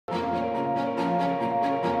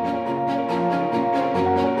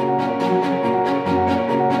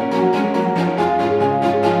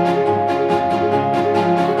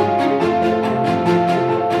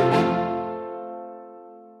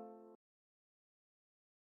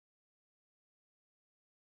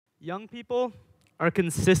Young people are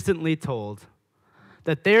consistently told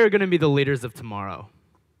that they are going to be the leaders of tomorrow.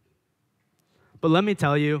 But let me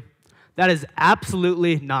tell you, that is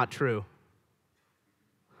absolutely not true.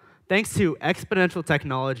 Thanks to exponential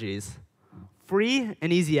technologies, free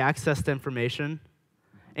and easy access to information,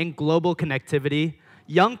 and global connectivity,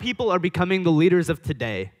 young people are becoming the leaders of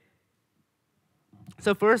today.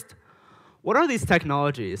 So first, what are these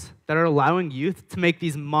technologies that are allowing youth to make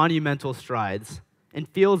these monumental strides in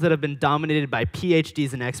fields that have been dominated by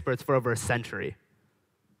PhDs and experts for over a century?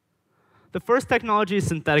 The first technology is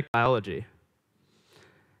synthetic biology.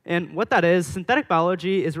 And what that is, synthetic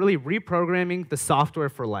biology is really reprogramming the software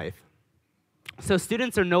for life. So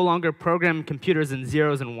students are no longer programming computers in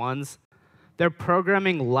zeros and ones. They're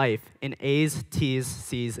programming life in A's, T's,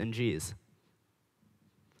 C's, and G's.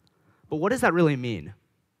 But what does that really mean?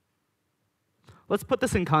 Let's put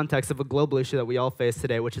this in context of a global issue that we all face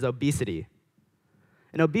today, which is obesity.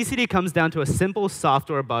 And obesity comes down to a simple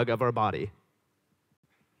software bug of our body.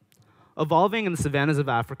 Evolving in the savannas of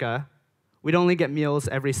Africa, we'd only get meals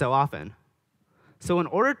every so often. So in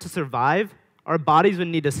order to survive, our bodies would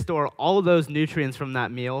need to store all those nutrients from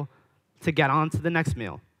that meal to get on to the next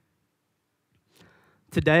meal.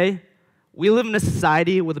 Today, we live in a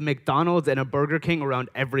society with a McDonald's and a Burger King around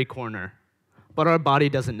every corner. But our body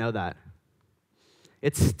doesn't know that.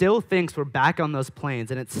 It still thinks we're back on those planes,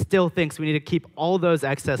 and it still thinks we need to keep all those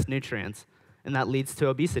excess nutrients, and that leads to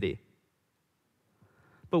obesity.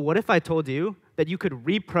 But what if I told you that you could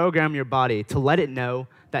reprogram your body to let it know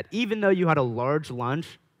that even though you had a large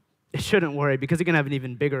lunch, it shouldn't worry because you're going to have an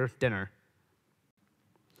even bigger dinner?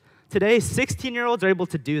 Today, 16-year-olds are able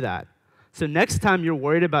to do that. So next time you're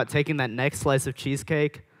worried about taking that next slice of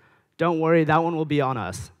cheesecake, don't worry, that one will be on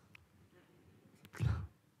us.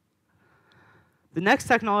 The next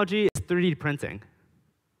technology is 3D printing.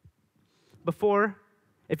 Before,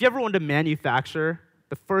 if you ever wanted to manufacture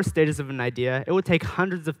the first stages of an idea, it would take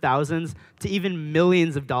hundreds of thousands to even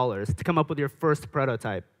millions of dollars to come up with your first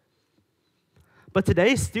prototype. But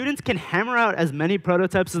today, students can hammer out as many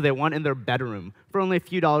prototypes as they want in their bedroom for only a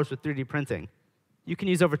few dollars with 3D printing. You can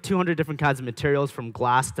use over 200 different kinds of materials, from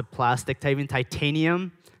glass to plastic to even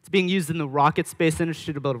titanium. It's being used in the rocket space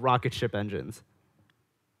industry to build rocket ship engines.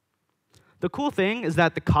 The cool thing is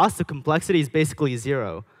that the cost of complexity is basically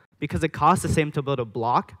zero, because it costs the same to build a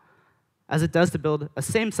block as it does to build a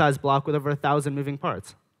same-size block with over 1,000 moving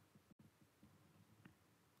parts.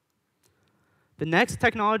 The next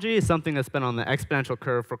technology is something that's been on the exponential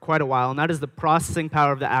curve for quite a while, and that is the processing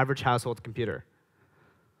power of the average household computer.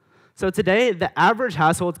 So today, the average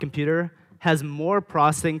household computer has more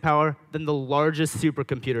processing power than the largest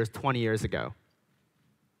supercomputers 20 years ago.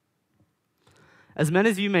 As many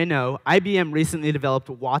of you may know, IBM recently developed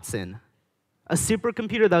Watson, a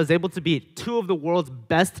supercomputer that was able to beat two of the world's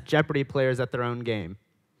best Jeopardy players at their own game.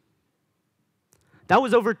 That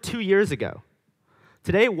was over 2 years ago.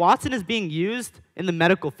 Today, Watson is being used in the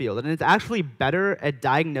medical field, and it's actually better at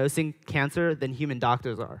diagnosing cancer than human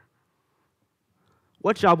doctors are.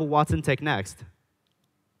 What job will Watson take next?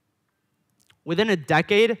 Within a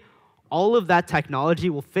decade, all of that technology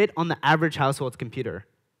will fit on the average household computer.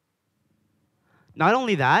 Not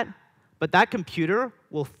only that, but that computer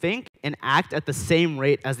will think and act at the same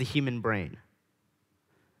rate as the human brain.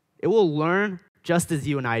 It will learn just as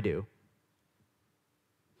you and I do.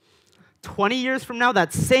 20 years from now,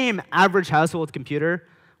 that same average household computer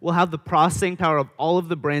will have the processing power of all of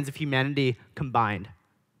the brains of humanity combined.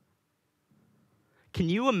 Can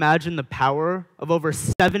you imagine the power of over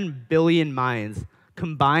 7 billion minds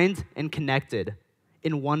combined and connected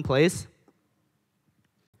in one place?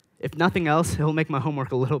 If nothing else, it'll make my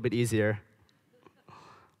homework a little bit easier.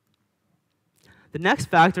 The next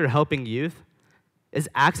factor helping youth is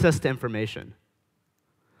access to information.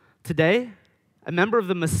 Today, a member of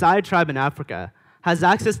the Maasai tribe in Africa has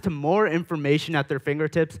access to more information at their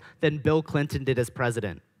fingertips than Bill Clinton did as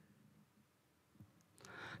president.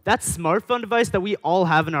 That smartphone device that we all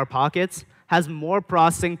have in our pockets has more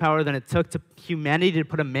processing power than it took to humanity to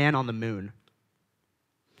put a man on the moon.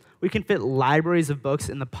 We can fit libraries of books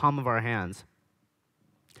in the palm of our hands.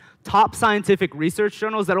 Top scientific research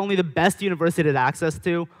journals that only the best university had access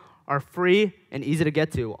to are free and easy to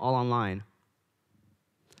get to, all online.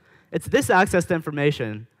 It's this access to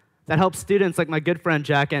information that helps students like my good friend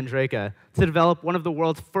Jack Andraka to develop one of the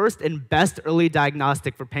world's first and best early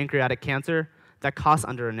diagnostic for pancreatic cancer that costs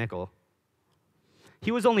under a nickel.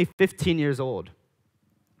 He was only 15 years old.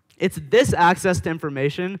 It's this access to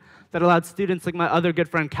information that allowed students like my other good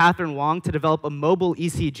friend Catherine Wong to develop a mobile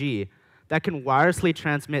ECG that can wirelessly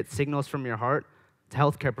transmit signals from your heart to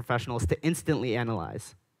healthcare professionals to instantly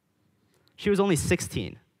analyze. She was only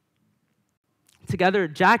 16. Together,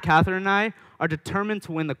 Jack, Catherine, and I are determined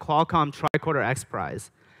to win the Qualcomm Tricorder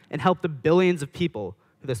X-PRIZE and help the billions of people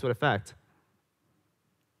who this would affect.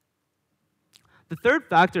 The third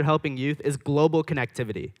factor helping youth is global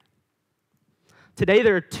connectivity. Today,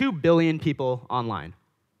 there are 2 billion people online.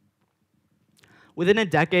 Within a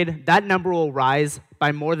decade, that number will rise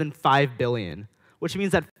by more than 5 billion, which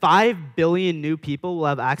means that 5 billion new people will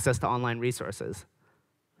have access to online resources.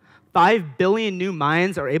 5 billion new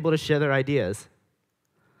minds are able to share their ideas.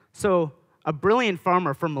 So a brilliant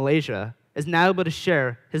farmer from Malaysia is now able to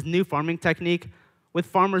share his new farming technique with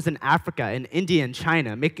farmers in Africa and India and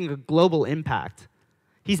China, making a global impact.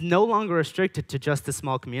 He's no longer restricted to just a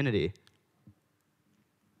small community.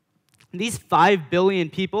 These 5 billion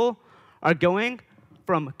people are going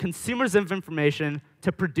from consumers of information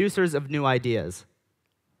to producers of new ideas.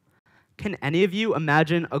 Can any of you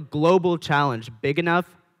imagine a global challenge big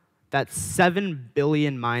enough that 7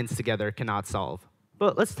 billion minds together cannot solve?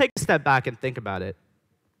 But let's take a step back and think about it.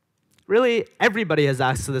 Really, everybody has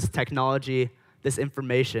access to this technology, this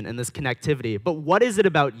information, and this connectivity. But what is it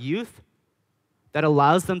about youth that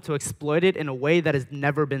allows them to exploit it in a way that has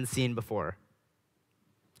never been seen before?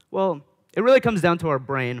 Well, it really comes down to our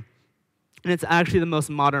brain, and it's actually the most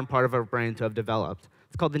modern part of our brain to have developed.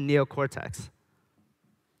 It's called the neocortex.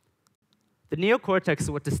 The neocortex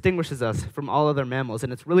is what distinguishes us from all other mammals,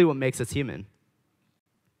 and it's really what makes us human.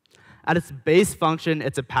 At its base function,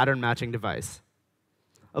 it's a pattern-matching device.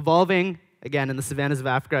 Evolving, again, in the savannas of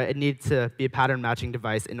Africa, it needs to be a pattern-matching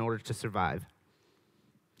device in order to survive.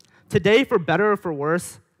 Today, for better or for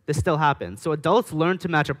worse, this still happens. So adults learn to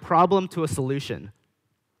match a problem to a solution.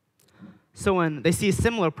 So when they see a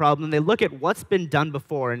similar problem, they look at what's been done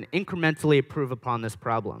before and incrementally improve upon this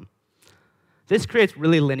problem. This creates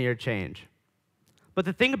really linear change. But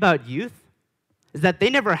the thing about youth is that they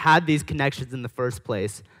never had these connections in the first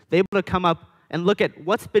place. They're able to come up and look at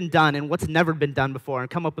what's been done and what's never been done before and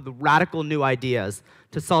come up with radical new ideas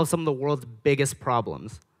to solve some of the world's biggest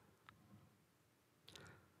problems.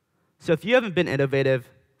 So if you haven't been innovative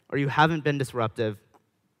or you haven't been disruptive,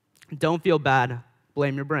 don't feel bad,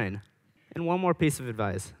 blame your brain. And one more piece of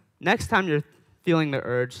advice. Next time you're feeling the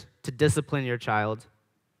urge to discipline your child,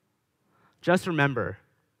 just remember,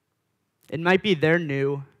 it might be their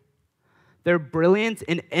new, their brilliant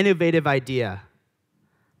and innovative idea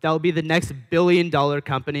that will be the next billion-dollar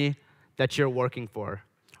company that you're working for.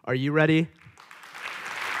 Are you ready?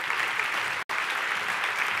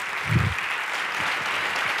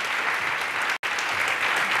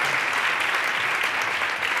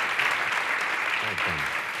 Well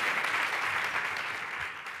done.